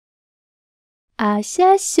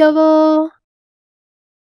Asiasiowo!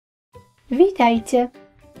 Witajcie!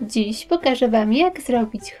 Dziś pokażę Wam, jak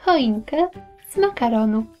zrobić choinkę z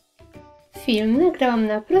makaronu. Film nagrałam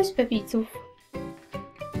na prośbę widzów.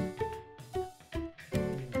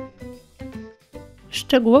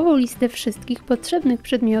 Szczegółową listę wszystkich potrzebnych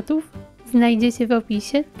przedmiotów znajdziecie w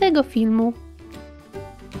opisie tego filmu.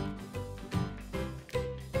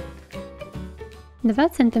 2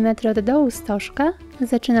 cm od dołu stożka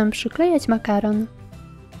zaczynam przyklejać makaron.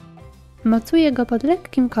 Mocuję go pod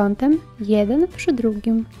lekkim kątem, jeden przy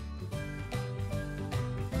drugim.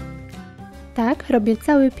 Tak robię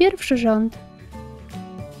cały pierwszy rząd.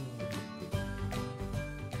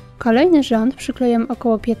 Kolejny rząd przyklejam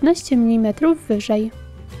około 15 mm wyżej.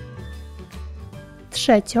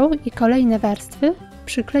 Trzecią i kolejne warstwy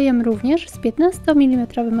przyklejam również z 15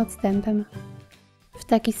 mm odstępem. W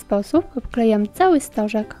taki sposób obklejam cały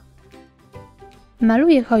stożek.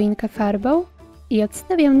 Maluję choinkę farbą i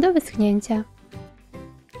odstawiam do wyschnięcia.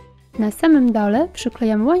 Na samym dole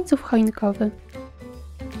przyklejam łańcuch choinkowy.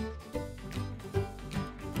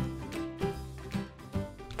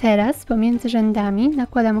 Teraz pomiędzy rzędami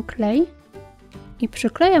nakładam klej i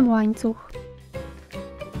przyklejam łańcuch.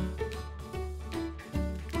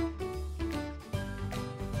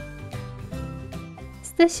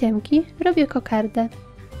 Z tasiemki robię kokardę.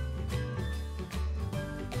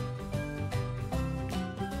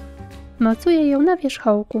 Mocuję ją na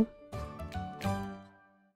wierzchołku.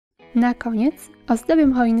 Na koniec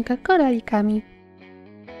ozdobię choinkę koralikami.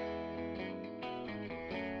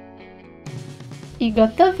 I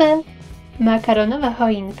gotowe! Makaronowa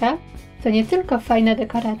choinka to nie tylko fajna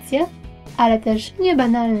dekoracja, ale też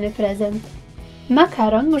niebanalny prezent.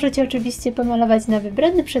 Makaron możecie oczywiście pomalować na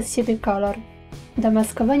wybrany przez siebie kolor. Do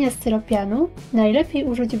maskowania styropianu najlepiej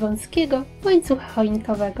użyć wąskiego łańcucha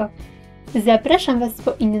choinkowego. Zapraszam Was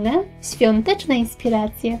po inne, świąteczne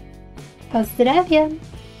inspiracje. Pozdrawiam!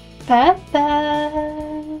 Pa, pa!